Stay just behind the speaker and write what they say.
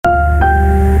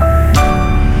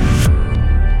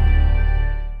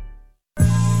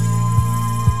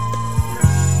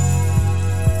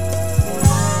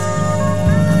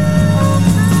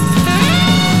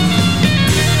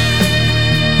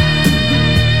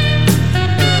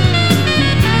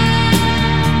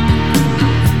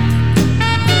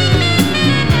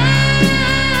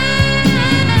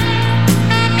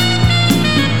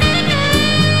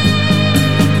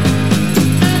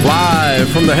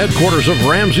the headquarters of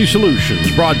Ramsey Solutions,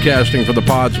 broadcasting for the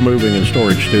Pods Moving and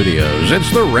Storage Studios.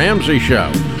 It's the Ramsey Show,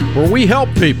 where we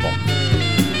help people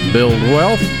build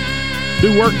wealth,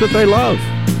 do work that they love,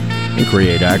 and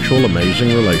create actual amazing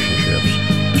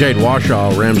relationships. Jade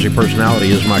Washaw, Ramsey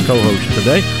Personality, is my co-host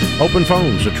today. Open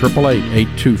phones at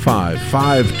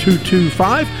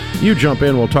 888-825-5225. You jump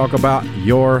in, we'll talk about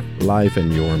your life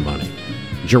and your money.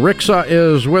 Jerixa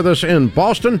is with us in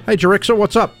Boston. Hey, Jerixa,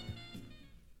 what's up?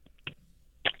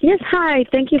 Yes, hi.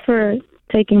 Thank you for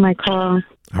taking my call.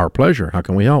 Our pleasure. How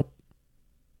can we help?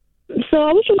 So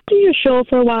I was watching your show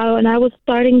for a while, and I was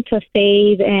starting to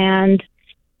save and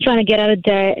trying to get out of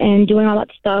debt and doing all that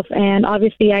stuff. And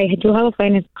obviously, I do have a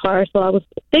finance car, so I was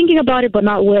thinking about it but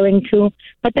not willing to.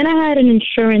 But then I had an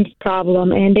insurance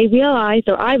problem, and I realized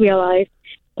that I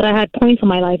had points on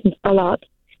my license a lot.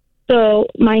 So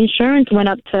my insurance went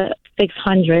up to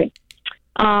 $600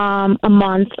 a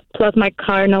month, plus my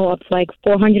car note up to like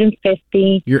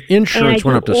 $450. Your insurance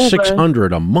went up to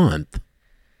 $600 a month.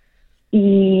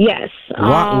 Yes.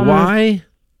 Why?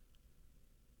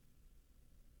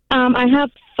 I have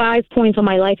 5 points on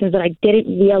my license that I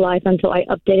didn't realize until I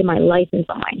updated my license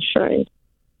on my insurance.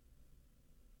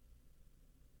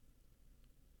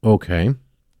 Okay.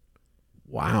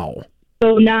 Wow.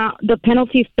 So now the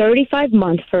penalty is 35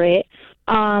 months for it.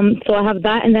 So I have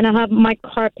that, and then I have my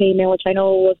car payment, which I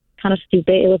know was kind of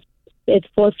stupid. It's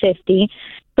 $450.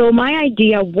 So my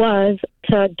idea was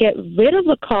to get rid of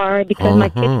the car because my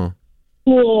kids'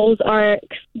 schools are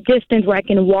distant where I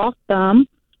can walk them,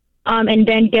 and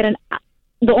then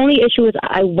the only issue is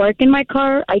I work in my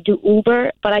car. I do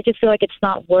Uber, but I just feel like it's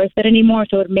not worth it anymore.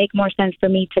 So it would make more sense for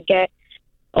me to get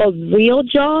a real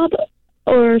job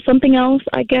or something else,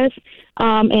 I guess.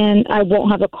 And I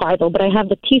won't have a car, though, but I have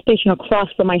the T-station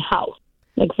across from my house,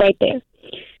 like right there.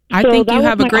 I think you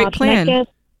have a great plan.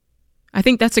 I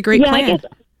think that's a great plan.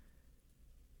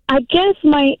 I guess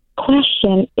my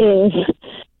question is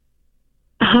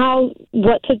how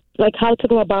to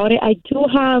go about it. I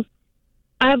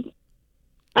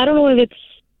don't know if it's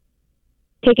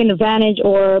taken advantage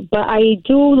but I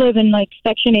do live in like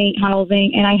Section 8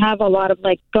 housing, and I have a lot of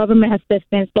like government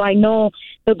assistance. So I know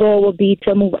the goal will be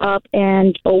to move up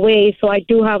and away. So I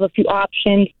do have a few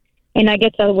options, and I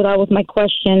guess that was my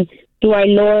question. Do I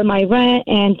lower my rent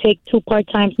and take 2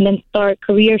 part-times and then start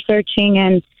career searching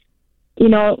and,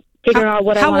 figure out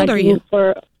what I want to do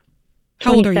for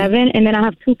 27? And then I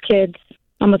have 2 kids.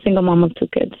 I'm a single mom of 2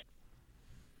 kids,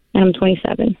 and I'm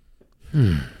 27.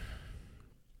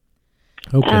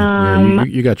 Okay,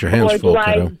 you got your hands full,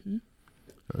 kiddo.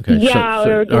 Okay. Yeah,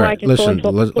 or do I just go into a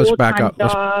let's back up.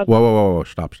 Job? Whoa.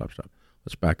 Stop.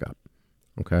 Let's back up.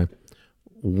 Okay.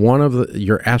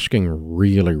 You're asking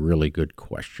really, really good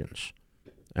questions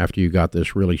after you got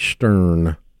this really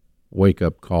stern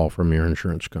wake-up call from your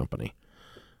insurance company.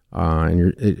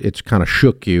 And it's kind of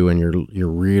shook you, and you're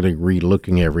really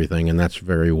re-looking everything, and that's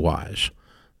very wise.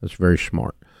 That's very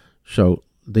smart. So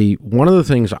one of the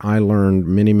things I learned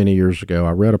many, many years ago,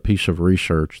 I read a piece of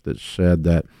research that said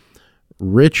that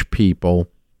rich people,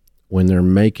 when they're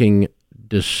making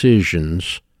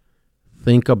decisions,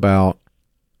 think about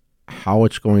how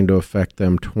it's going to affect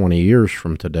them 20 years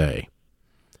from today.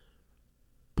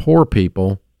 Poor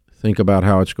people think about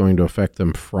how it's going to affect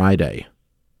them Friday.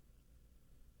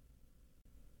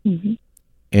 Mm-hmm.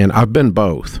 And I've been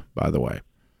both, by the way.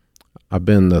 I've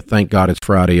been the thank God it's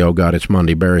Friday, oh God it's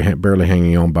Monday, barely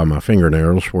hanging on by my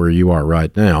fingernails where you are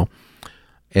right now.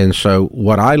 And so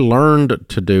what I learned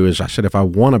to do is I said, if I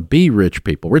want to be rich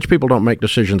people don't make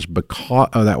decisions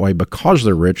that way because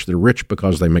they're rich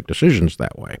because they make decisions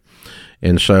that way.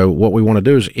 And so what we want to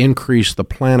do is increase the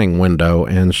planning window.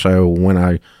 And so when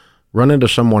I run into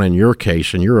someone in your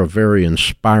case, and you're a very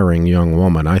inspiring young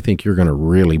woman, I think you're going to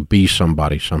really be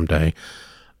somebody someday.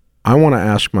 I want to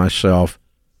ask myself,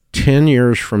 10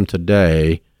 years from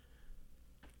today,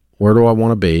 where do I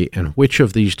want to be, and which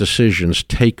of these decisions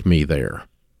take me there?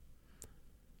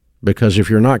 Because if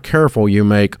you're not careful, you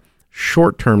make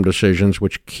short-term decisions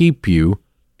which keep you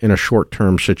in a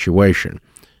short-term situation.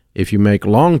 If you make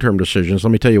long-term decisions,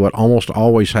 let me tell you what almost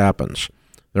always happens.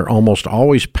 They're almost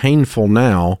always painful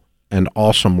now and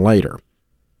awesome later.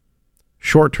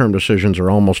 Short-term decisions are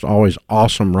almost always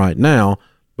awesome right now,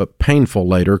 but painful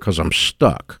later because I'm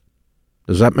stuck.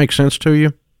 Does that make sense to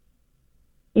you?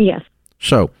 Yes.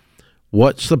 So,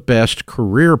 what's the best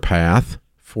career path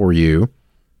for you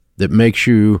that makes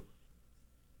you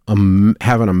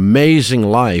have an amazing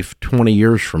life 20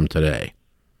 years from today?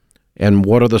 And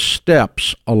what are the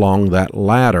steps along that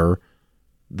ladder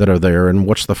that are there, and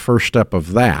what's the first step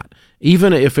of that?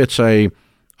 Even if it's a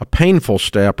a painful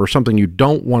step or something you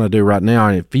don't want to do right now,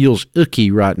 and it feels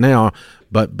icky right now,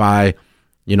 but by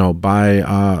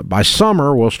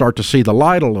summer, we'll start to see the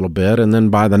light a little bit, and then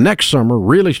by the next summer,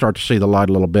 really start to see the light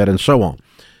a little bit, and so on.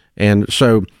 And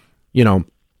so,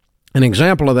 an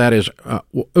example of that is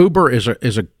Uber is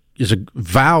a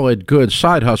valid, good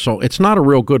side hustle. It's not a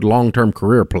real good long-term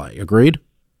career play. Agreed?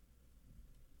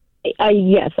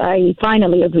 Yes, I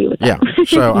finally agree with that. Yeah.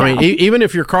 So, I mean, even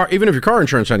if your car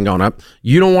insurance hadn't gone up,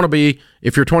 you don't want to be,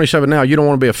 if you're 27 now, you don't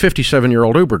want to be a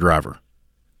 57-year-old Uber driver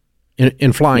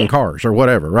in flying cars or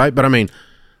whatever, right? But I mean,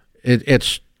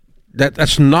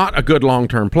 that's not a good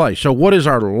long-term play. So what is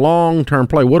our long-term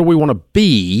play? What do we want to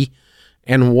be,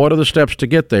 and what are the steps to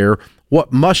get there?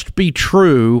 What must be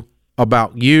true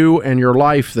about you and your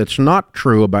life that's not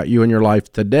true about you and your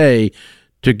life today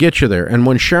to get you there? And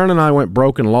when Sharon and I went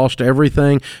broke and lost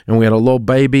everything, and we had a little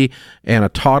baby and a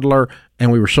toddler,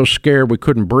 and we were so scared we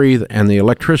couldn't breathe, and the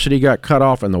electricity got cut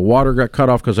off and the water got cut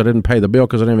off because I didn't pay the bill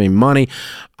because I didn't have any money,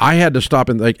 I had to stop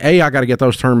and think, A, I got to get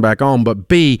those turned back on, but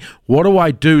B, what do I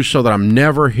do so that I'm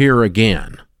never here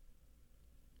again?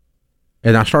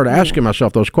 And I started asking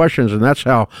myself those questions, and that's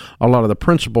how a lot of the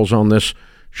principles on this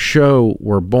show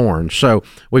were born. So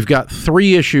we've got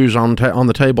 3 issues on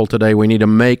the table today we need to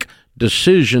make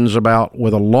decisions about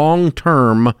with a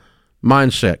long-term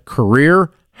mindset: career,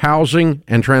 housing,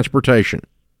 and transportation.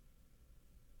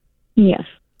 Yes.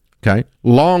 Okay.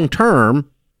 Long-term,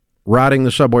 riding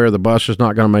the subway or the bus is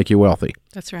not going to make you wealthy.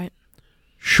 That's right.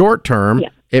 Short-term,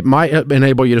 it might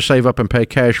enable you to save up and pay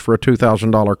cash for a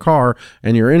 $2,000 car,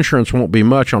 and your insurance won't be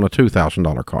much on a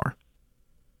 $2,000 car.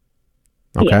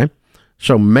 Okay. Yeah.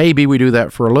 So maybe we do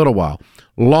that for a little while.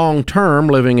 Long-term,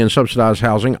 living in subsidized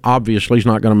housing obviously is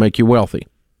not going to make you wealthy.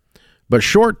 But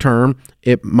short-term,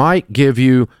 it might give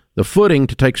you the footing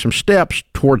to take some steps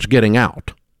towards getting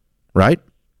out, right?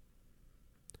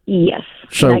 Yes.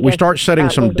 So we start setting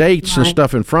some dates and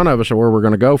stuff in front of us of where we're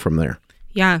going to go from there.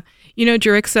 Yeah.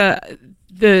 Jerixa,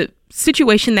 the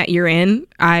situation that you're in,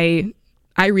 I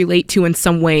relate to in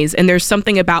some ways. And there's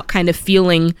something about kind of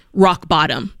feeling rock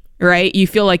bottom, right? You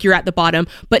feel like you're at the bottom,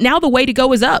 but now the way to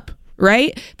go is up,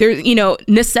 right? There,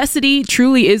 necessity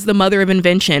truly is the mother of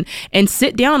invention. And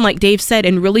sit down, like Dave said,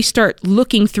 and really start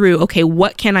looking through, okay,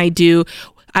 what can I do?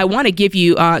 I want to give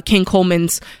you Ken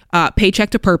Coleman's Paycheck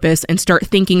to Purpose and start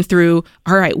thinking through,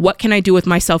 all right, what can I do with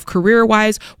myself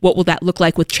career-wise? What will that look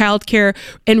like with childcare?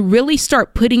 And really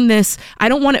start putting this, I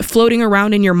don't want it floating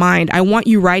around in your mind. I want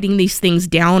you writing these things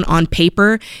down on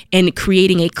paper and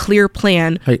creating a clear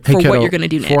plan for kiddo, what you're going to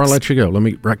do next. Before I let you go,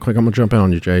 right quick, I'm going to jump in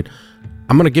on you, Jade.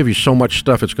 I'm going to give you so much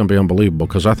stuff, it's going to be unbelievable,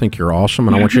 because I think you're awesome,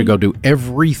 and I want you to go do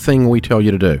everything we tell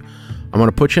you to do. I'm going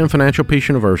to put you in Financial Peace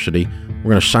University.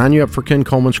 We're going to sign you up for Ken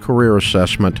Coleman's career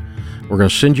assessment. We're going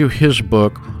to send you his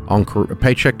book on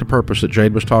Paycheck to Purpose that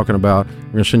Jade was talking about.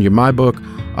 We're going to send you my book,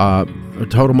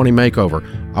 Total Money Makeover.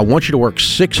 I want you to work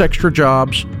 6 extra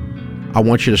jobs. I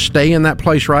want you to stay in that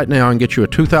place right now and get you a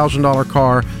 $2,000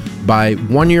 car. By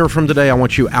 1 year from today, I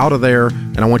want you out of there,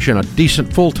 and I want you in a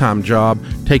decent full-time job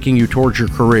taking you towards your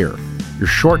career. Your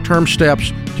short-term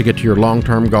steps to get to your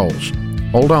long-term goals.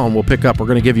 Hold on, we'll pick up. We're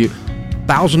going to give you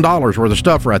 $1,000 worth of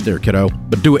stuff right there, kiddo.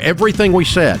 But do everything we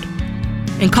said.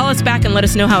 And call us back and let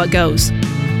us know how it goes.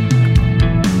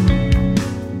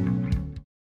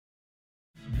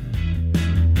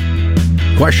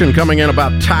 Question coming in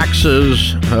about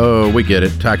taxes. Oh, we get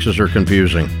it. Taxes are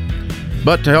confusing.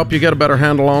 But to help you get a better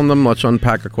handle on them, let's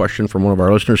unpack a question from one of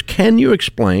our listeners. Can you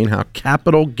explain how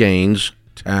capital gains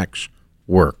tax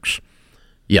works?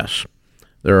 Yes.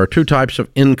 There are 2 types of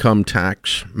income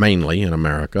tax, mainly in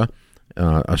America.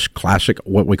 A classic,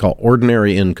 what we call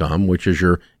ordinary income, which is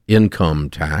your income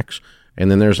tax. And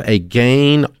then there's a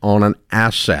gain on an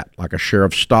asset, like a share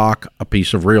of stock, a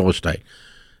piece of real estate.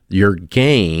 Your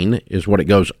gain is what it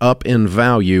goes up in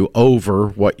value over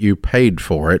what you paid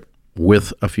for it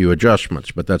with a few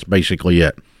adjustments, but that's basically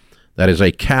it. That is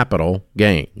a capital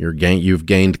gain. You've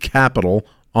gained capital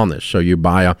on this. So you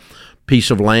buy a piece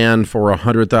of land for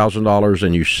 $100,000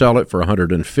 and you sell it for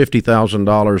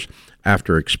 $150,000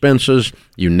 after expenses.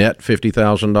 You net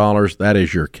 $50,000. That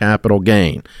is your capital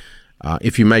gain.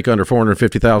 If you make under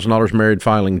 $450,000 married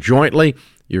filing jointly,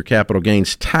 your capital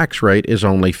gains tax rate is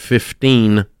only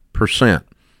 15%.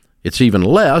 It's even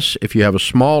less if you have a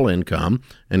small income,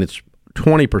 and it's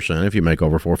 20% if you make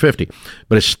over $450,000.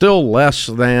 But it's still less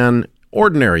than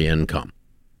ordinary income.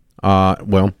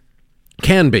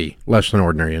 Can be less than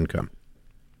ordinary income.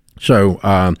 So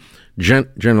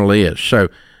generally is. So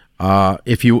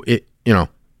if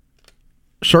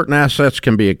certain assets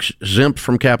can be exempt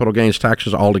from capital gains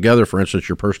taxes altogether. For instance,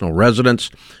 your personal residence,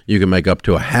 you can make up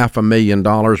to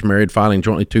 $500,000. Married filing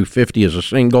jointly $250,000 as a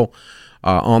single.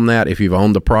 On that, if you've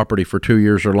owned the property for 2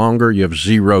 years or longer, you have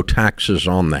zero taxes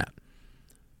on that.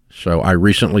 So I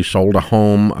recently sold a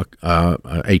home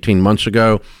 18 months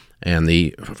ago, and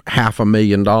the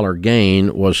 $500,000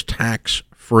 gain was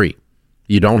tax-free.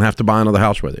 You don't have to buy another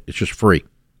house with it. It's just free.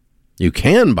 You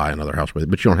can buy another house with it,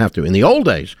 but you don't have to. In the old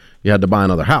days, you had to buy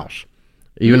another house,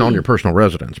 even on your personal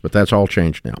residence, but that's all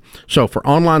changed now. So for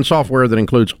online software that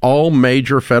includes all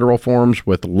major federal forms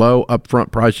with low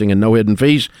upfront pricing and no hidden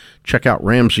fees, check out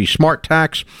Ramsey Smart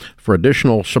Tax. For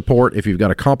additional support, if you've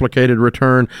got a complicated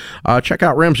return, check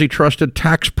out Ramsey Trusted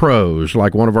Tax Pros,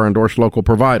 like one of our endorsed local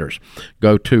providers.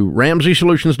 Go to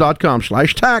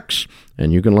RamseySolutions.com/tax,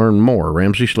 and you can learn more.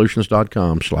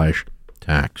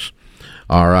 RamseySolutions.com/tax.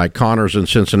 All right, Connor's in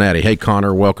Cincinnati. Hey,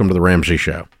 Connor, welcome to the Ramsey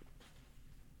Show.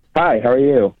 Hi, how are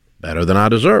you? Better than I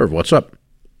deserve. What's up?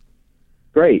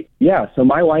 Great. Yeah, so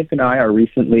my wife and I are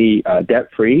recently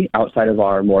debt-free outside of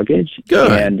our mortgage. Good.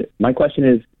 And my question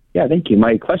is, thank you.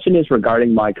 My question is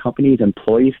regarding my company's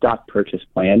employee stock purchase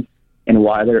plan and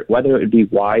whether it would be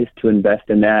wise to invest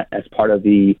in that as part of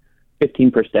the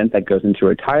 15% that goes into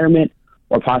retirement,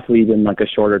 or possibly even like a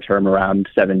shorter term around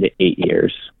 7 to 8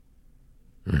 years.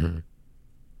 Mm-hmm.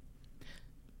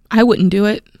 I wouldn't do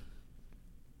it.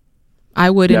 I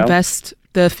would invest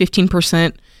the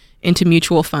 15% into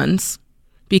mutual funds,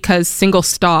 because single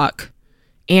stock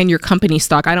and your company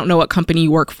stock, I don't know what company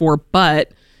you work for,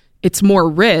 but it's more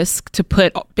risk to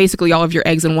put basically all of your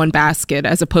eggs in one basket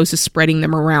as opposed to spreading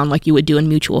them around like you would do in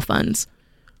mutual funds.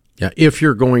 Yeah, if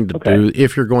you're going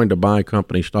to buy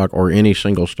company stock or any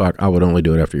single stock, I would only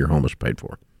do it after your home is paid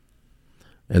for.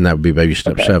 And that would be baby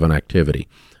step 7 activity.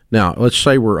 Now, let's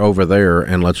say we're over there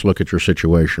and let's look at your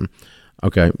situation.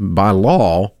 Okay, by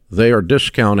law, they are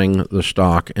discounting the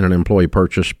stock in an employee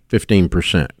purchase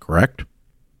 15%, correct?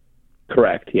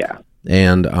 Correct, yeah.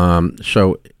 And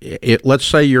so let's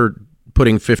say you're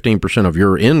putting 15% of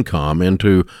your income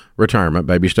into retirement,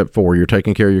 baby step 4, you're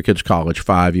taking care of your kids' college,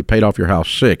 5, you paid off your house,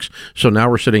 6. So now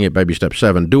we're sitting at baby step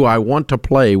 7. Do I want to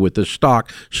play with this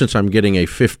stock since I'm getting a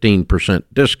 15%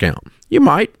 discount? You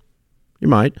might.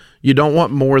 You don't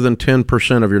want more than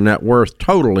 10% of your net worth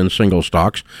total in single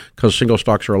stocks, because single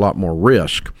stocks are a lot more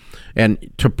risk. And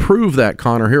to prove that,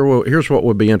 Connor, here's what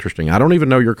would be interesting. I don't even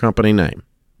know your company name,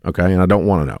 okay, and I don't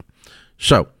want to know.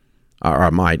 So, or I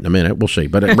might in a minute. We'll see.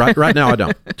 But right now I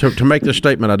don't. To make this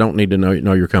statement, I don't need to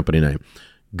know your company name.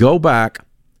 Go back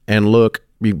and look.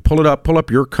 You pull up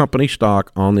your company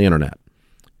stock on the internet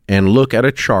and look at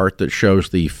a chart that shows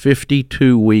the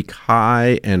 52-week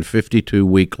high and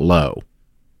 52-week low.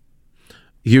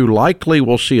 You likely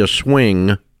will see a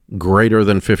swing greater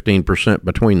than 15%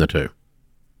 between the two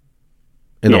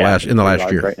in the last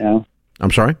year. Right now.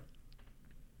 I'm sorry?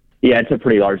 Yeah, it's a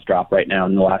pretty large drop right now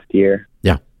in the last year.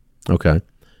 Yeah. Okay.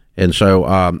 And so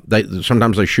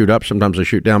sometimes they shoot up, sometimes they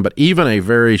shoot down, but even a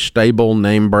very stable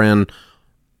name brand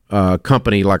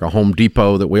company like a Home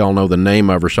Depot that we all know the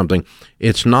name of or something,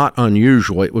 it's not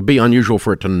unusual. It would be unusual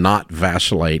for it to not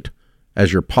vacillate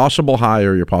as your possible high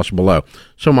or your possible low.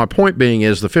 So my point being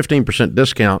is the 15%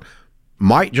 discount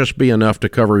might just be enough to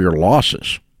cover your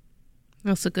losses.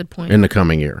 That's a good point. In the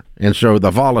coming year. And so the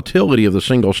volatility of the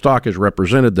single stock is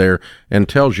represented there and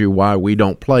tells you why we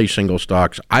don't play single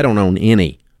stocks. I don't own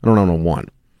any. I don't own one.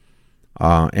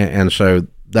 And so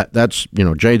that's,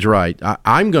 Jade's right.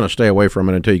 I'm going to stay away from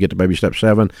it until you get to baby step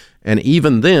 7. And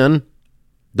even then,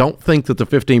 don't think that the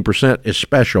 15% is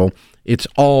special. It's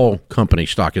all company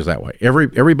stock is that way.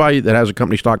 Everybody that has a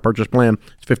company stock purchase plan,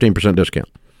 it's 15% discount.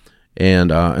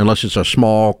 And unless it's a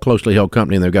small, closely held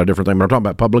company and they've got a different thing. But I'm talking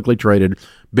about publicly traded,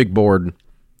 big board,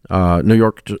 New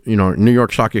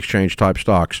York Stock Exchange type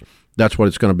stocks. That's what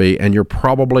it's going to be. And you're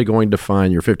probably going to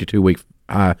find your 52-week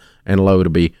high and low to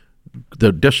be,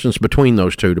 the distance between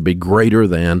those two to be greater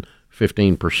than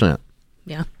 15%.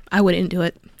 Yeah, I wouldn't do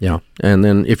it. Yeah. And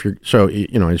then it's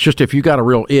just if you got a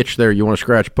real itch there, you want to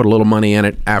scratch, put a little money in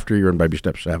it after you're in baby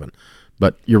step 7.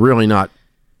 But you're really not,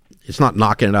 it's not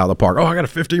knocking it out of the park. Oh, I got a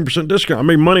 15% discount. I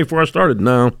made money before I started.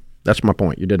 No, that's my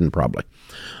point. You didn't probably.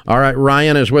 All right.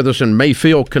 Ryan is with us in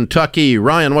Mayfield, Kentucky.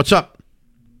 Ryan, what's up?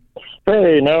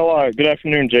 Hey, good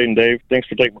afternoon, Jade and Dave. Thanks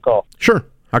for taking my call. Sure.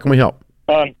 How can we help?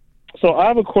 So I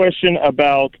have a question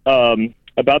about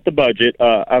the budget.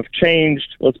 I've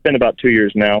changed, it's been about 2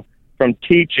 years now, from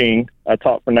teaching. I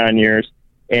taught for 9 years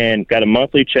and got a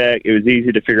monthly check. It was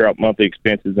easy to figure out monthly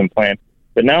expenses and plan.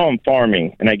 But now I'm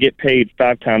farming, and I get paid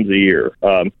 5 times a year.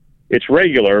 It's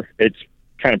regular. It's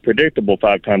kind of predictable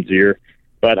 5 times a year.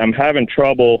 But I'm having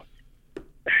trouble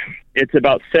it's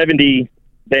about 70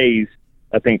 days,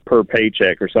 I think, per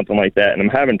paycheck or something like that. And I'm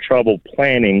having trouble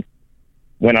planning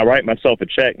when I write myself a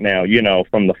check now,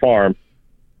 from the farm,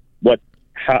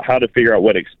 how to figure out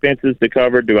what expenses to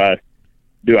cover. Do I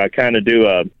kind of do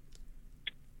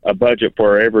a budget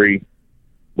for every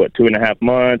 2.5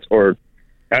 months, or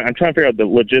I'm trying to figure out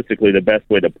logistically the best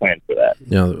way to plan for that.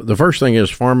 The first thing is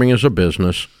farming is a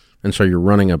business, and so you're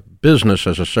running a business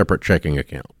as a separate checking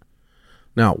account.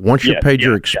 Now, once you've paid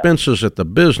your expenses at the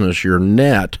business, your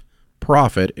net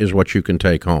profit is what you can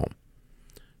take home.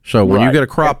 So when you get a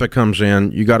crop that comes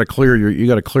in, you got to clear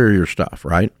your stuff,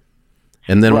 right?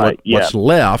 And then what's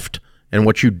left and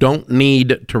what you don't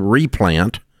need to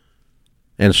replant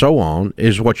and so on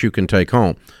is what you can take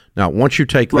home. Now, once you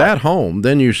take that home,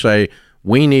 then you say,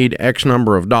 we need X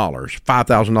number of dollars,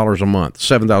 $5,000 a month,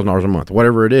 $7,000 a month,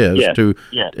 whatever it is to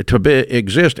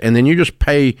exist. And then you just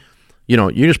pay,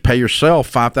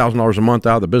 yourself $5,000 a month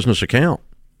out of the business account.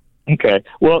 Okay.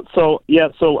 Well, so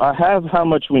I have how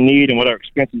much we need and what our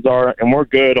expenses are, and we're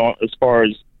good on as far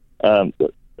as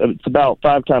it's about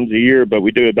 5 times a year, but we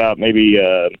do about maybe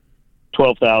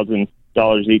 $12,000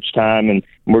 each time, and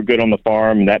we're good on the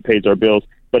farm, and that pays our bills.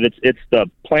 But it's the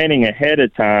planning ahead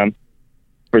of time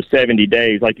for 70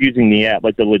 days, like using the app,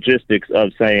 like the logistics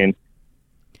of saying,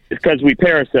 because we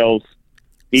pay ourselves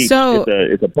each. So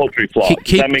it's a poultry flock.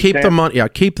 Keep the money. Yeah,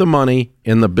 keep the money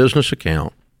in the business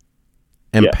account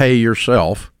and pay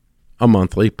yourself a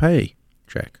monthly pay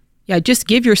check. Yeah, just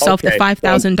give yourself the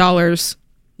 $5,000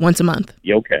 once a month.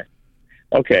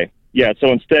 Okay. Yeah, so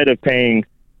instead of paying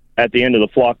at the end of the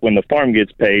flock when the farm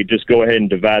gets paid, just go ahead and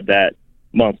divide that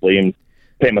monthly and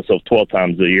pay myself 12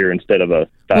 times a year instead of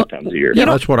 5 times a year. Yeah,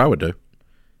 that's what I would do.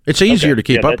 It's easier to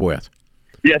keep up with.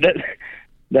 Yeah,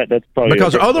 that's probably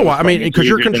because otherwise, because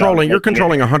you're controlling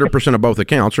 100% of both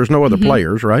accounts. There's no other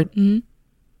players, right? Mm-hmm.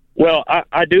 Well,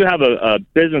 I do have a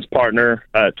business partner,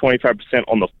 25%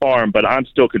 on the farm, but I'm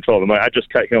still controlling the money. I just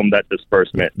cut him that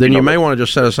disbursement. Then you may want to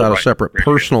just set aside a separate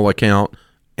personal account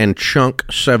and chunk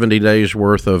 70 days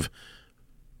worth of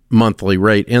monthly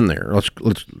rate in there. Let's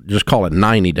just call it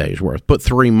 90 days worth. Put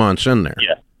 3 months in there.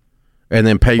 Yeah. And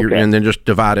then pay and then just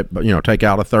divide it, take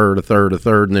out a third,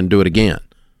 and then do it again.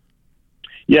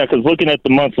 Yeah, because looking at the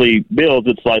monthly bills,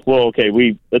 it's like,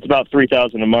 it's about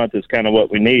 $3,000 a month is kind of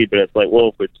what we need, but it's like,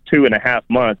 if it's 2.5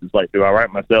 months, it's like, do I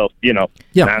write myself,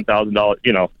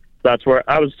 $9,000, That's where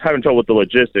I was having trouble with the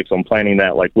logistics on planning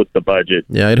that, like with the budget.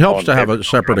 Yeah, it helps to have a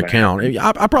separate account.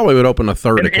 I probably would open a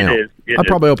third account. I'd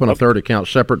probably open a third account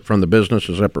separate from the business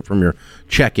and separate from your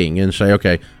checking and say,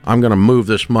 okay, I'm going to move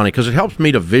this money because it helps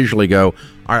me to visually go,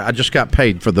 all right, I just got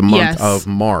paid for the month of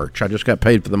March. I just got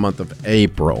paid for the month of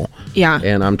April. Yeah.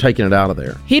 And I'm taking it out of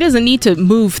there. He doesn't need to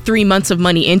move 3 months of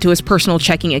money into his personal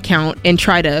checking account and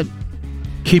try to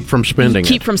keep from spending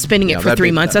it for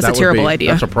 3 months. That's a terrible idea.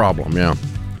 That's a problem, yeah.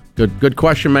 Good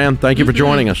question, man. Thank you for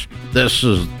joining us. This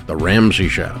is The Ramsey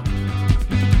Show.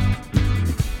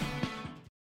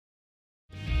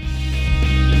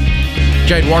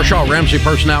 Jade Warshaw, Ramsey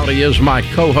Personality, is my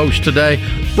co-host today.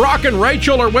 Brock and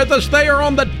Rachel are with us. They are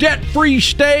on the debt-free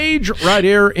stage right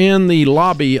here in the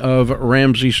lobby of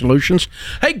Ramsey Solutions.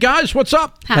 Hey, guys, what's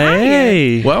up? Hi.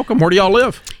 Hey. Welcome. Where do y'all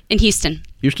live? In Houston.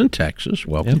 Houston, Texas.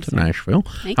 Welcome to Nashville.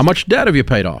 How much debt have you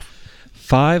paid off?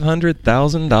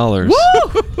 $500,000.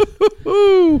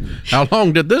 Woo! How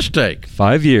long did this take?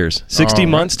 5 years. 60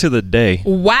 months to the day.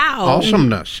 Wow.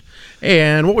 Awesomeness.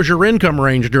 And what was your income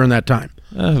range during that time?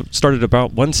 Started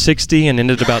about 160 and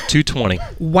ended about 220.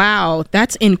 Wow,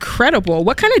 that's incredible.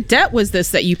 What kind of debt was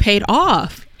this that you paid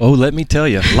off? Oh, let me tell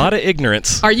you, a lot of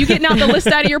ignorance. Are you getting out the list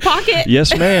out of your pocket?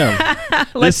 Yes, ma'am.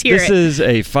 Let's hear it. This is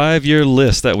a 5-year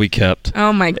list that we kept.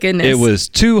 Oh, my goodness. It was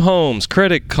 2 homes,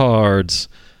 credit cards,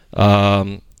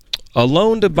 a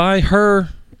loan to buy her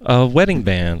a wedding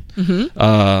band,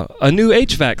 a new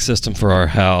HVAC system for our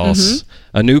house,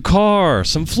 a new car,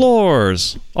 some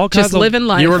floors, all kinds of... Just living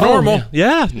life. You were normal.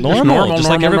 Yeah, normal, just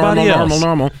like everybody else.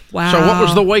 Normal. Wow. So what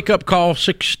was the wake-up call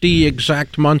 60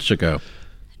 exact months ago?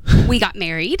 We got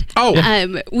married. Oh.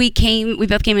 We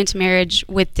both came into marriage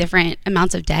with different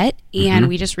amounts of debt, and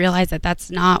we just realized that that's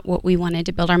not what we wanted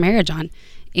to build our marriage on,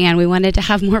 and we wanted to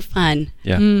have more fun.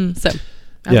 Yeah. So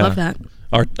I love that.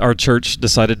 Our church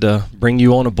decided to bring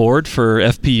you on a board for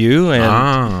FPU,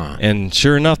 and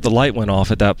sure enough, the light went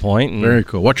off at that point. And very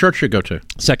cool. What church did you go to?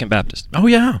 Second Baptist. Oh,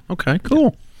 yeah. Okay,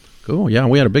 cool. Yeah,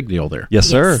 we had a big deal there. Yes,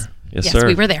 sir. Yes, sir.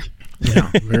 we were there.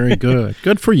 Yeah, very good.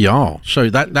 Good for y'all. So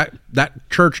that that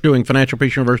church doing Financial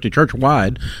Peace University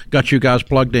church-wide got you guys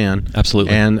plugged in.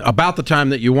 Absolutely. And about the time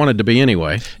that you wanted to be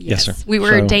anyway. Yes, sir. We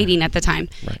were So- dating at the time.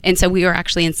 Right. And so we were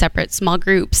actually in separate small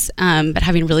groups, but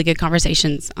having really good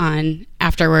conversations on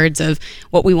afterwards of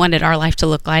what we wanted our life to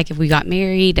look like if we got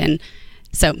married. And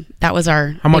so that was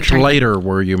our... How much big turn. later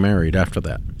were you married after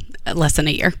that? Less than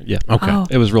a year. Yeah. Okay. Oh.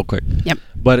 It was real quick. Yep.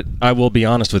 But I will be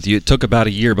honest with you, it took about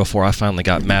a year before I finally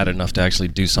got mad enough to actually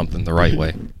do something the right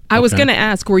way. I was Okay. going to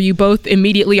ask, were you both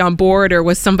immediately on board, or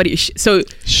was somebody? So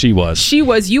She was.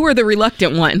 you were the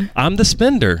reluctant one. I'm the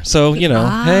spender. So,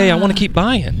 hey, I want to keep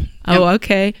buying. Oh,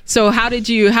 okay. So how'd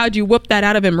you whoop that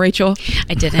out of him, Rachel?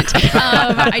 I didn't.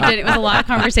 I did. It was a lot of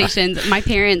conversations. My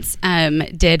parents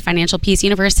did Financial Peace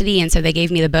University, and so they gave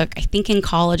me the book, I think in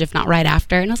college, if not right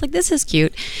after. And I was like, this is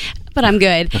cute, but I'm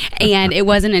good. And it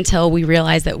wasn't until we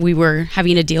realized that we were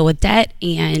having to deal with debt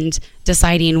and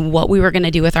deciding what we were going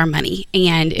to do with our money,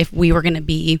 and if we were going to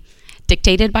be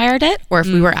dictated by our debt, or if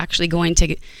we were actually going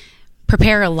to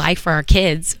prepare a life for our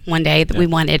kids one day that we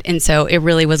wanted. And so it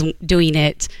really was doing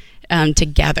it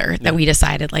together that we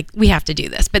decided, like, we have to do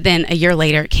this. But then a year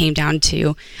later, it came down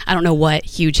to, I don't know what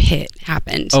huge hit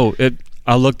happened.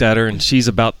 I looked at her, and she's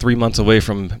about 3 months away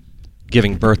from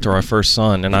giving birth to our first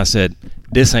son. And I said,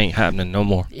 this ain't happening no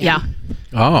more. Yeah.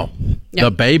 Oh, Yep.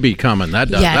 the baby coming. That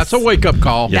does. Yes. That's a wake-up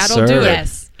call. Yes, That'll sir. do it.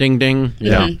 Yes. Ding, ding.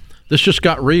 Yeah. This just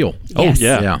got real. Oh, Yes.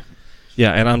 yeah. Yeah.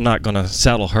 Yeah, and I'm not going to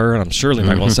saddle her, and I'm surely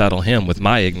not going to saddle him with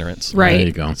my ignorance. Right. There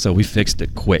you go. So we fixed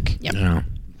it quick. Yep. Yeah.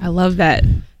 I love that.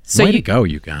 So Way to go,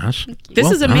 you guys. This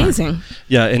Well is done. amazing.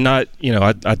 Yeah, and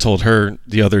I told her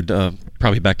the other,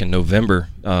 probably back in November,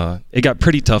 it got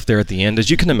pretty tough there at the end. As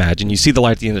you can imagine, you see the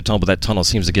light at the end of the tunnel, but that tunnel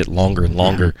seems to get longer and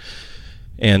longer.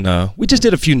 And we just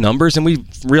did a few numbers, and we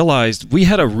realized we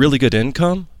had a really good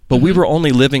income, but we were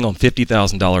only living on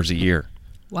 $50,000 a year.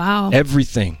 Wow.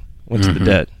 Everything went to the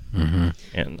debt.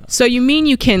 And So you mean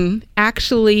you can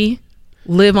actually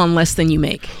live on less than you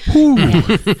make?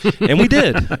 and we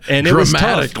did, and it was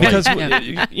tough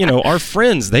Dramatically. because our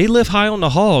friends, they live high on the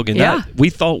hog, and Yeah. that, we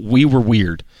thought we were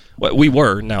weird. Well, we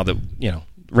were, now that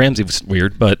Ramsey was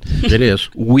weird, but It is.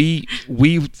 we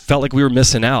felt like we were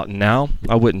missing out, and now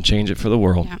I wouldn't change it for the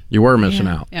world. Yeah. You were missing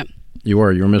out. Yep. You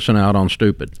were missing out on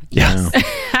stupid. Yes. Yeah.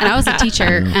 And I was a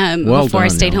teacher Well before I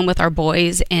done, stayed y'all. home with our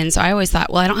boys. And so I always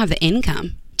thought, well, I don't have the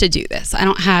income to do this. I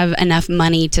don't have enough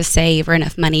money to save or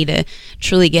enough money to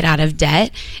truly get out of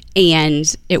debt.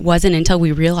 And it wasn't until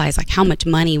we realized like how much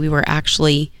money we were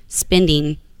actually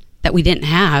spending that we didn't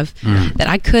have that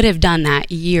I could have done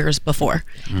that years before.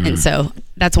 And so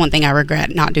that's one thing I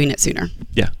regret, not doing it sooner.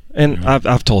 Yeah. And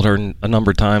I've told her a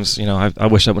number of times, I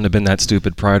wish I wouldn't have been that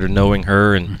stupid prior to knowing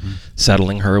her and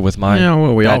settling her with my Yeah,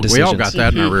 well, we bad all decisions. got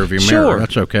that in our rearview mirror. Sure.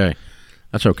 That's okay.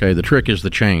 That's okay. The trick is the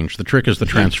change. The trick is the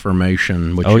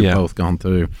transformation, which Oh, you've yeah. both gone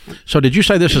through. So did you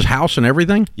say this is house and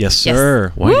everything? Yes, Yes.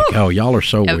 sir. Way to go. Y'all are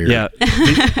so weird. Yeah.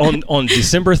 on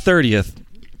December 30th,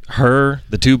 her,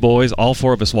 the two boys, all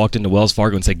four of us walked into Wells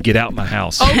Fargo and said, "Get out my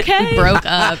house." Okay. Broke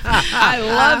up. I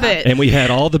love it. And we had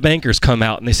all the bankers come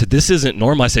out, and they said, "This isn't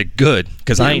normal." I said, "Good,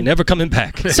 because I ain't never coming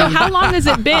back." So how long has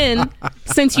it been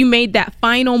since you made that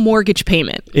final mortgage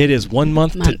payment? It is 1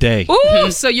 month today.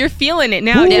 Ooh, so you're feeling it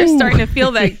now. You're starting to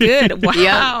feel that good.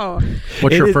 Wow.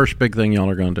 What's It your is- first big thing y'all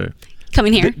are going to do?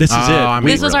 Coming here. This is it. I mean,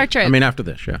 This was our trip. I mean, after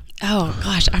this, yeah. Oh,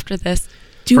 gosh, after this.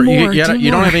 Do For- more. you, do you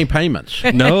don't more. have any payments.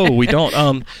 No, we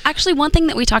don't. Actually, one thing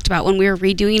that we talked about when we were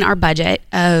redoing our budget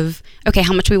of, okay,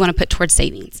 how much we want to put towards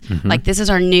savings. Like, this is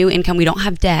our new income. We don't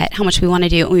have debt. How much we want to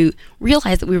do. And we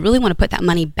realized that we really want to put that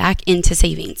money back into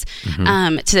savings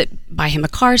to buy him a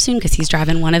car soon because he's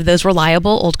driving one of those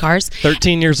reliable old cars.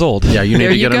 13 years old. Yeah, you need There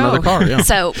to you get another go. car. Yeah.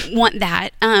 So want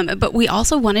that. But we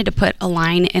also wanted to put a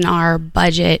line in our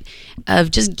budget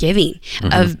of just giving,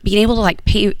 of being able to like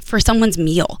pay for someone's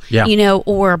meal, Yeah.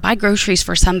 or buy groceries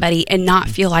for somebody and not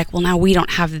feel like, well, now we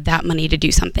don't have that money to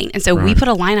do something. And so we put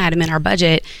a line item in our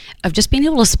budget of just being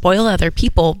able to spoil other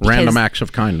people. Random because- acts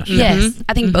of kindness. Yes.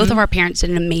 I think both of our parents did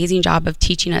an amazing job of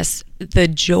teaching us the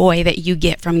joy that you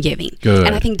get from giving. Good.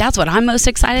 And I think that's what I'm most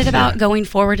excited about going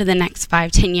forward to the next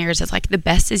 5-10 years. Is like the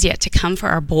best is yet to come for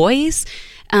our boys,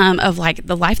 of like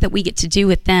the life that we get to do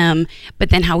with them, but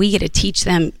then how we get to teach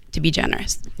them to be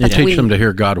generous. You That's what teach we- them to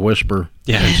hear God whisper and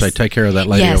Yes. say, take care of that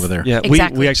lady Yes. over there. Yeah,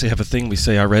 Exactly. we actually have a thing we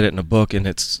say. I read it in a book, and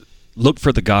it's look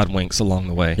for the God winks along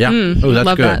the way. Yeah. Oh, that's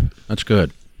love good. that. That's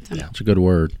good. That's a good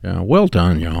word. Yeah. Well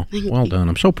done, y'all. Well done.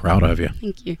 I'm so proud of you.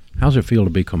 Thank you. How's it feel to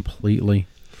be completely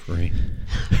free?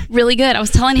 Really good. I was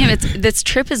telling him this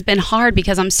trip has been hard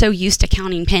because I'm so used to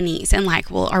counting pennies and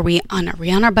like, well, are we on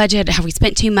our budget? Have we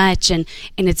spent too much? And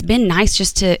it's been nice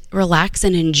just to relax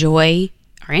and enjoy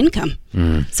our income.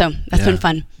 So that's been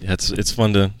fun. Yeah, it's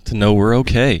fun to know we're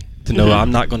okay. To know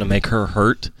I'm not going to make her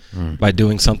hurt by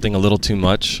doing something a little too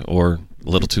much or a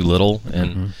little too little.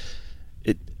 And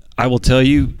I will tell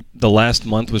you, the last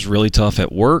month was really tough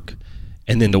at work.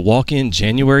 And then to walk in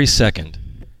January 2nd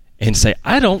and say,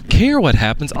 I don't care what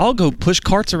happens. I'll go push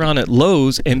carts around at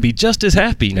Lowe's and be just as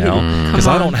happy now because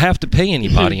I don't have to pay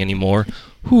anybody anymore.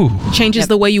 Whew. Changes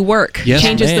the way you work. Yes,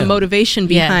 changes ma'am. the motivation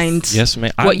behind Yes,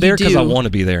 ma'am. what I'm there you because do. I want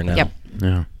to be there now. Yep.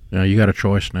 Yeah, you got a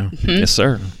choice now. Yes,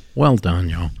 sir. Well done,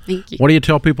 y'all. Thank you. What do you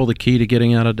tell people the key to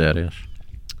getting out of debt is?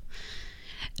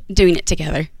 Doing it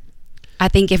together. I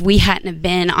think if we hadn't have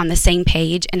been on the same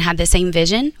page and had the same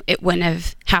vision, it wouldn't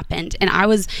have happened. And I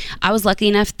was lucky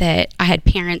enough that I had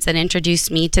parents that introduced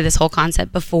me to this whole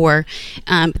concept before.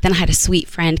 But then I had a sweet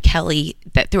friend, Kelly,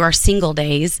 that through our single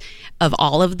days of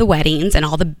all of the weddings and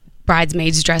all the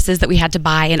bridesmaids dresses that we had to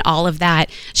buy and all of that,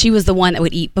 she was the one that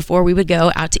would eat before we would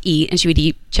go out to eat, and she would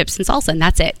eat chips and salsa, and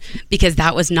that's it, because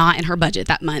that was not in her budget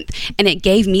that month. And it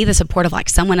gave me the support of like,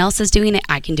 someone else is doing it,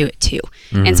 I can do it too.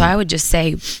 And so I would just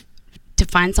say to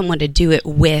find someone to do it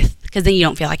with, because then you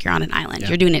don't feel like you're on an island.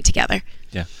 You're doing it together.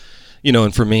 Yeah.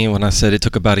 And for me, when I said it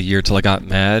took about a year till I got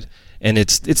mad, and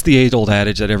it's the age-old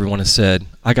adage that everyone has said,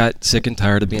 I got sick and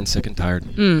tired of being sick and tired.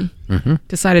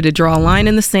 Decided to draw a line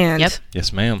in the sand. Yep.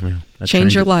 Yes, ma'am.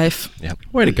 Change your life. Yep.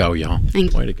 Way to go, y'all.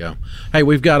 Thank you. Way to go. Hey,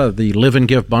 we've got the Live and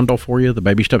Give bundle for you, the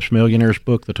Baby Steps Millionaires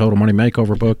book, the Total Money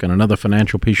Makeover book, and another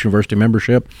Financial Peace University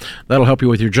membership. That'll help you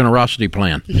with your generosity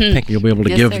plan. You'll be able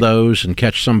to Yes, give sir. those and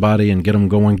catch somebody and get them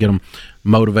going, get them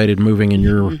motivated, moving in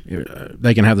your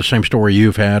they can have the same story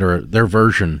you've had or their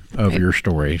version of your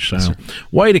story. So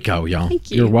way to go, y'all.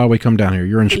 Thank you. You're why we come down here.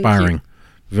 You're inspiring.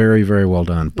 Very, very well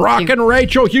done. Brock you. and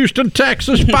Rachel, Houston,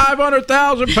 Texas,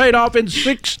 $500,000 paid off in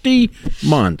 60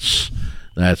 months.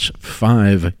 That's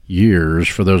 5 years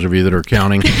for those of you that are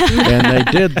counting. And they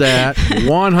did that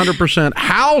 100%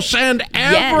 house and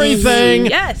everything.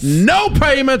 Yes. No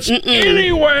payments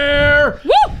anywhere.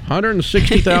 Woo!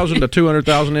 160,000 to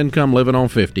 200,000 income, living on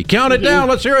 50. Count it down.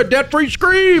 Let's hear a debt-free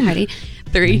scream. Ready?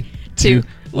 3, 2,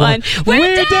 1.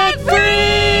 We're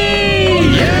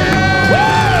debt-free! Yeah!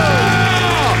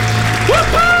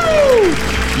 Woo-hoo!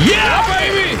 Yeah,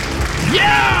 baby!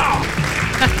 Yeah!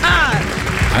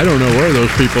 I don't know where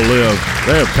those people live.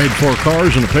 They have paid-for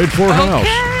cars and a paid-for house.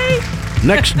 Okay.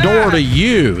 Next door to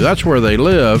you. That's where they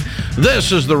live.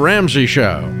 This is The Ramsey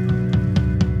Show.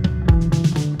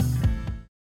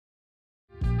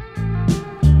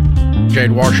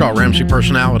 Jade Warshaw, Ramsey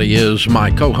Personality, is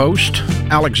my co-host.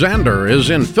 Alexander is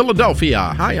in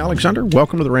Philadelphia. Hi, Alexander.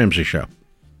 Welcome to The Ramsey Show.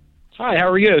 Hi, how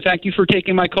are you? Thank you for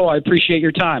taking my call. I appreciate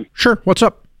your time. Sure. What's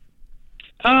up?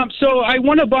 So I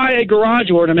want to buy a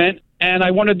garage ornament, and I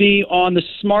want to be on the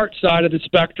smart side of the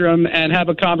spectrum and have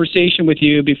a conversation with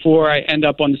you before I end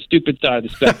up on the stupid side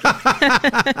of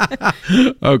the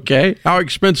spectrum. Okay. How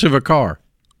expensive a car?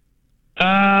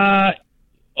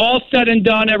 All said and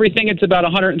done, everything, it's about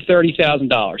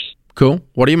 $130,000. Cool.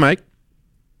 What do you make?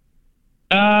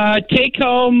 Take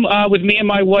home with me and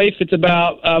my wife, it's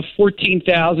about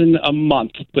 $14,000 a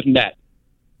month with net.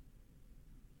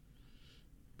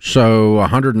 So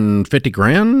 150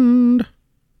 grand?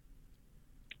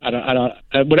 I don't.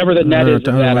 Whatever the net is, of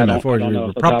that, I don't know. off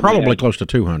the top of my Probably head. close to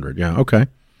 200. Yeah. Okay.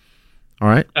 All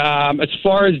right. As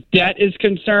far as debt is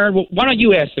concerned, well, why don't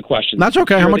you ask the question? That's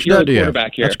okay. How much debt do you have?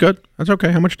 Here. That's good. That's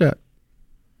okay. How much debt?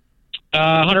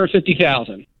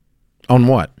 $150,000. On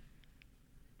what?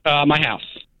 My house.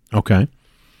 Okay.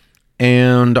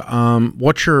 And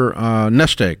what's your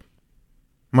nest egg?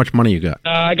 How much money you got?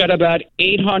 I got about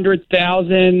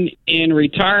 $800,000 in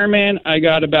retirement. I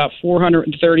got about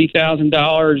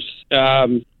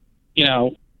 $430,000,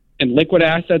 in liquid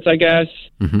assets, I guess.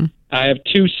 Mm-hmm. I have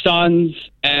 2 sons,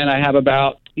 and I have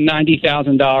about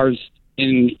 $90,000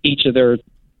 in each of their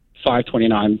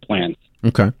 529 plans.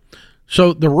 Okay.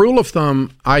 So the rule of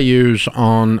thumb I use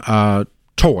on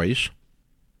toys,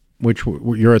 which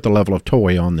you're at the level of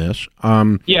toy on this.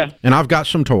 Yeah. And I've got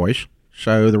some toys.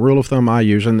 So the rule of thumb I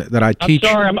use and that I teach.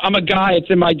 I'm sorry, I'm a guy.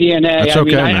 It's in my DNA. That's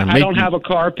okay, man. I don't have a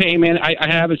car payment. I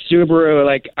have a Subaru.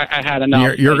 Like, I had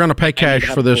enough. You're going to pay cash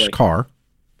for this car,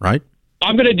 right?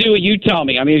 I'm going to do what you tell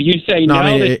me. I mean, if you say no,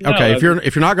 okay. no.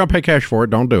 If you're not going to pay cash for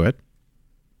it, don't do it.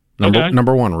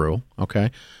 Number one rule. Okay.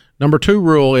 Number 2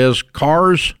 rule is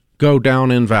cars go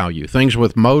down in value. Things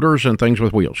with motors and things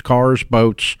with wheels. Cars,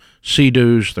 boats,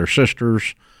 Sea-Doos, their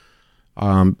sisters.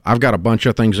 I've got a bunch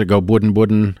of things that go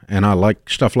wooden, and I like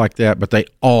stuff like that, but they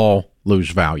all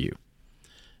lose value.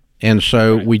 And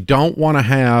so we don't want to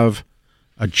have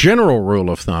a general rule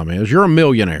of thumb is you're a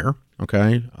millionaire,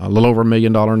 okay, a little over $1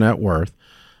 million net worth.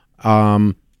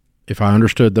 if I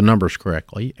understood the numbers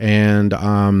correctly, and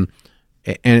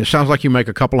it sounds like you make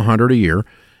a couple of $100 a year.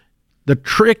 The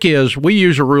trick is, we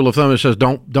use a rule of thumb that says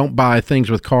don't buy things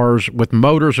with cars with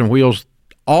motors and wheels,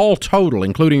 all total,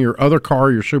 including your other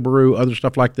car, your Subaru, other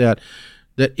stuff like that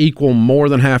equal more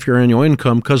than half your annual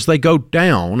income, because they go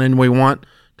down, and we want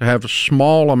to have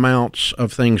small amounts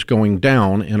of things going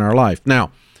down in our life.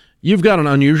 Now, you've got an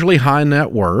unusually high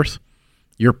net worth.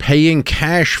 You're paying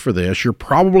cash for this. You're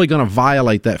probably going to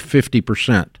violate that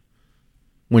 50%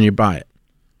 when you buy it.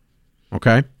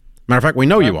 Okay? Matter of fact, we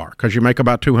know you are, because you make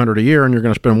about $200 a year, and you're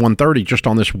going to spend $130 just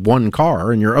on this one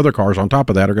car, and your other cars on top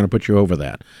of that are going to put you over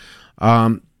that.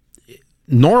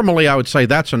 Normally, I would say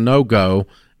that's a no-go.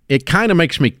 It kind of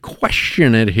makes me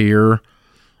question it here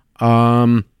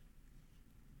a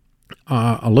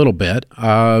little bit.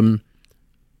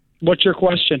 What's your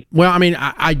question? Well, I mean,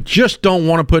 I just don't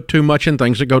want to put too much in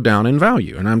things that go down in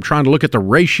value, and I'm trying to look at the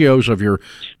ratios of your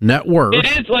net worth.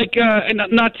 It is like,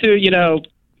 not to,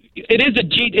 it is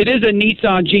a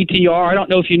Nissan GTR. I don't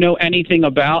know if you know anything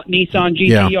about Nissan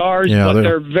GTRs, but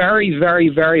they're very, very,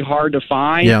 very hard to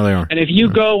find. Yeah, they are. And if you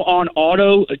go on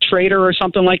Auto Trader or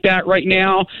something like that right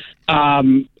now,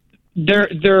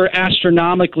 they're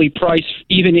astronomically priced,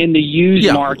 even in the used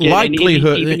market.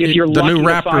 Likelihood. And even if you're lucky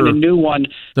to find a new one.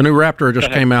 The new Raptor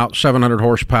just came out, 700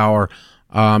 horsepower.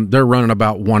 They're running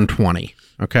about 120.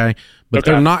 Okay, but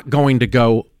they're not going to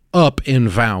go up in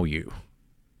value.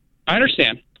 I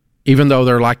understand. Even though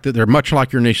they're much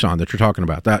like your Nissan that you're talking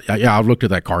about. I've looked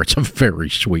at that car. It's a very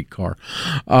sweet car.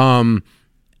 And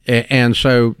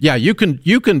so, you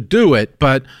can do it,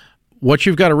 but what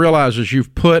you've got to realize is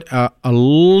you've put a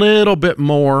little bit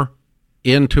more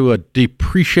into a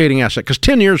depreciating asset. Because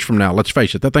 10 years from now, let's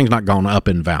face it, that thing's not gone up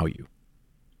in value.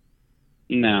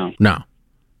 No.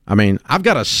 I mean, I've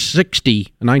got a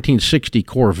 1960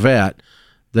 Corvette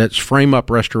that's frame-up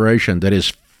restoration that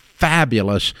is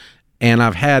fabulous, and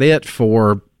I've had it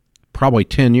for probably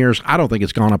 10 years. I don't think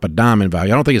it's gone up a dime in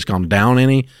value. I don't think it's gone down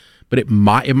any, but it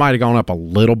might have gone up a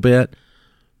little bit.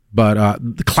 But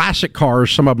the classic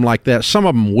cars, some of them like that, some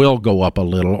of them will go up a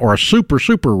little, or a super,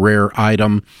 super rare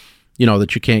item,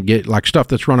 that you can't get, like stuff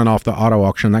that's running off the auto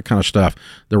auction, that kind of stuff,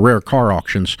 the rare car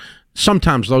auctions.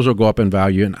 Sometimes those will go up in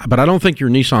value, but I don't think your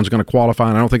Nissan's going to qualify,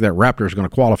 and I don't think that Raptor is going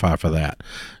to qualify for that.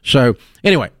 So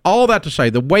anyway, all that to say,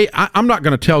 the way I'm not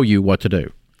going to tell you what to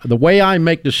do. The way I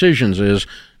make decisions is,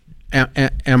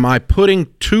 am I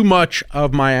putting too much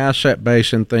of my asset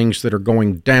base in things that are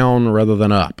going down rather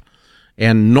than up?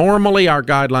 And normally our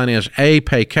guideline is A,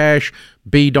 pay cash,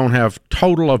 B, don't have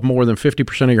total of more than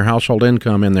 50% of your household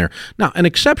income in there. Now, an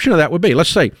exception to that would be, let's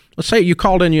say you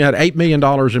called in, you had $8 million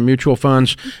in mutual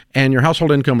funds, and your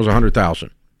household income was $100,000.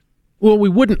 Well, we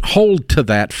wouldn't hold to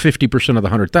that 50% of the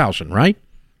 $100,000, right?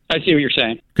 I see what you're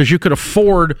saying. Because you could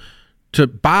afford to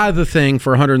buy the thing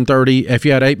for $130 if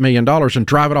you had $8 million and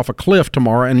drive it off a cliff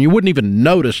tomorrow, and you wouldn't even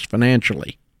notice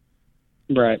financially.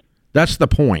 Right. That's the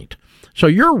point. So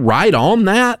you're right on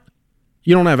that.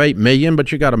 You don't have $8 million,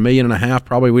 but you got $1.5 million.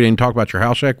 Probably we didn't talk about your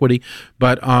house equity,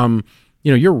 but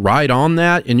you're right on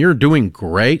that, and you're doing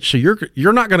great. So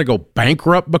you're not going to go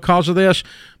bankrupt because of this.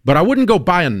 But I wouldn't go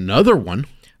buy another one.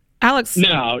 Alex.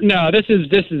 No, this is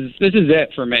it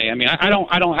for me. I mean, I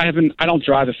don't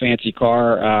drive a fancy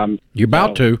car. You're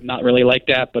about to. Not really like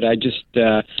that, but I just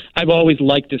I've always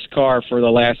liked this car for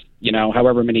the last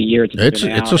however many years it's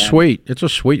been out. It's a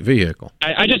sweet vehicle.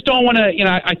 I just don't want to.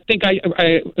 I think I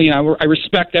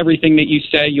respect everything that you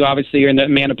say. You obviously are in the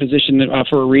man of position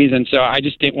for a reason. So I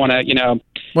just didn't want to.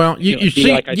 Well, you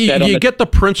see, like you get the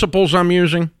principles I'm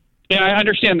using. Yeah, I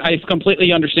understand. I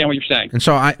completely understand what you're saying. And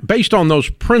so, based on those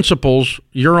principles,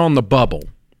 you're on the bubble.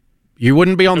 You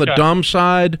wouldn't be on the dumb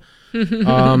side. If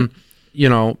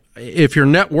your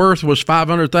net worth was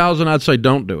 $500,000, I'd say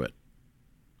don't do it.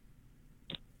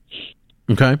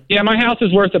 Okay. Yeah, my house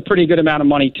is worth a pretty good amount of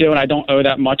money too, and I don't owe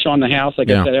that much on the house. Like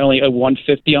I said, I only owe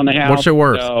 $150 on the house. What's it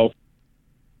worth? So,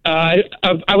 I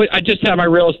just had my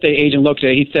real estate agent look at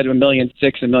it. He said $1.6 million,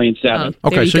 $1.7 million.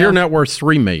 Okay, so your net worth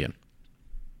 $3 million.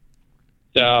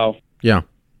 So yeah,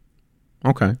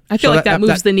 okay. I feel like that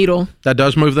moves the needle. That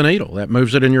does move the needle. That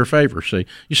moves it in your favor. See,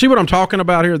 you see what I'm talking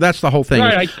about here? That's the whole thing.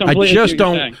 Right, I just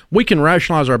don't. We can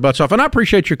rationalize our butts off, and I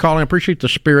appreciate you calling. I appreciate the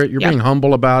spirit. You're being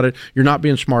humble about it. You're not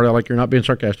being smart aleck. You're not being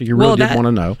sarcastic. You really did want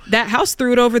to know. That house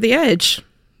threw it over the edge,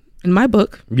 in my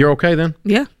book. You're okay then?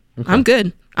 Yeah, okay. I'm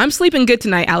good. I'm sleeping good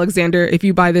tonight, Alexander, if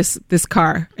you buy this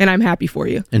car, and I'm happy for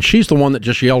you. And she's the one that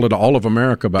just yelled at all of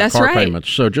America about car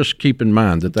payments. So just keep in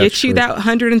mind that's get you that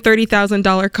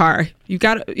 $130,000 car. He's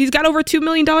got over $2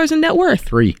 million in net worth.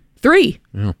 Three.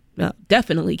 Yeah. Well,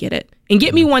 definitely get it. And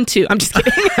get me one too. I'm just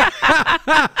kidding.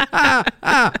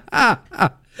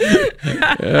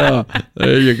 Yeah,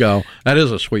 there you go. That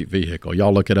is a sweet vehicle.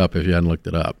 Y'all look it up if you hadn't looked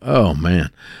it up. Oh man.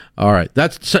 All right.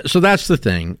 That's the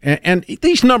thing. And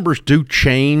these numbers do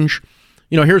change.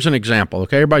 You know, here's an example.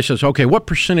 Okay, everybody says, okay, what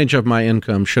percentage of my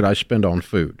income should I spend on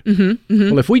food?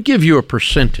 Well, if we give you a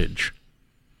percentage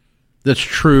that's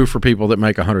true for people that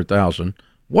make 100,000,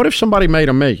 what if somebody made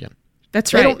 $1 million?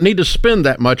 That's right. They don't need to spend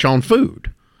that much on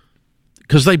food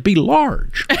because they'd be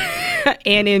large.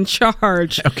 And in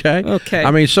charge. Okay.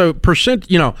 I mean, so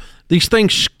these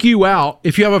things skew out.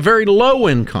 If you have a very low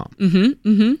income,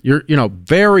 you're,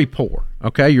 very poor.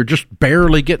 Okay. You're just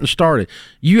barely getting started.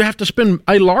 You have to spend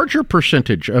a larger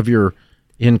percentage of your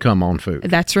income on food.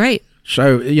 That's right.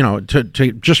 So, to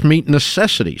just meet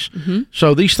necessities.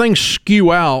 So these things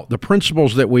skew out. The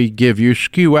principles that we give you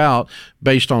skew out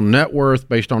based on net worth,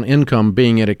 based on income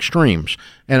being at extremes.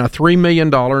 And a $3 million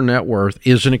net worth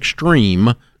is an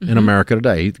extreme in America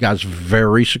today. The guy's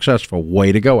very successful.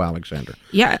 Way to go, Alexander.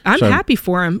 Yeah, I'm happy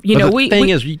for him. The thing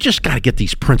is, you just got to get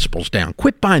these principles down.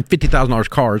 Quit buying $50,000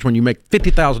 cars when you make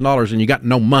 $50,000 and you got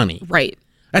no money. Right.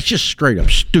 That's just straight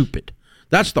up stupid.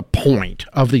 That's the point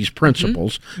of these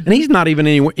principles, and he's not even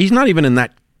in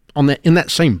that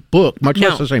same book, much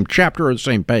less the same chapter or the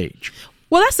same page.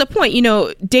 Well, that's the point.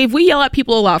 Dave, we yell at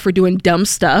people a lot for doing dumb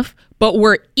stuff, but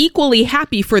we're equally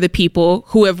happy for the people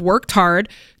who have worked hard.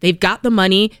 They've got the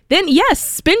money. Then yes,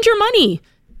 spend your money.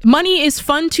 Money is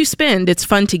fun to spend. It's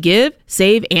fun to give,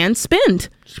 save, and spend.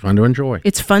 It's fun to enjoy.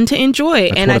 It's fun to enjoy.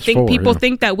 That's and I think people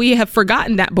think that we have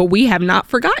forgotten that, but we have not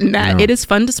forgotten that. No. It is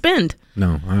fun to spend.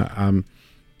 No,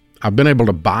 I've been able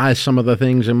to buy some of the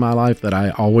things in my life that I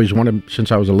always wanted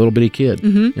since I was a little bitty kid.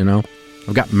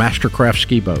 I've got Mastercraft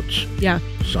ski boats. Yeah.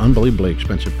 It's an unbelievably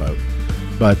expensive boat.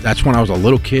 But that's when I was a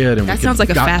little kid. And that sounds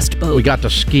like a fast boat. We got to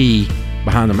ski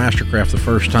behind the Mastercraft the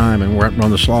first time, and we're up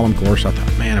on the slalom course. I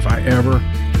thought, man, if I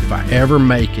ever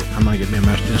make it, I'm going to get me a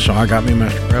Mastercraft. So I got me a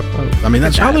Mastercraft boat. I mean,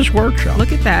 that's how this works, y'all.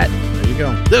 Look at that. There you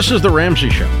go. This is The Ramsey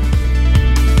Show.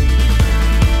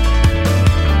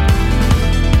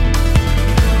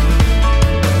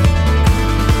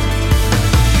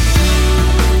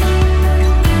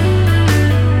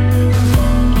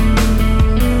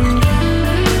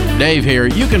 Dave here.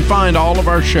 You can find all of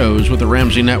our shows with the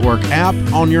Ramsey Network app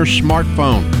on your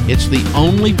smartphone. It's the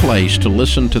only place to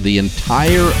listen to the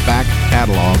entire back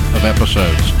catalog of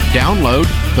episodes. Download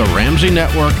the Ramsey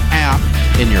Network app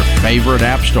in your favorite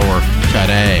app store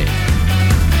today.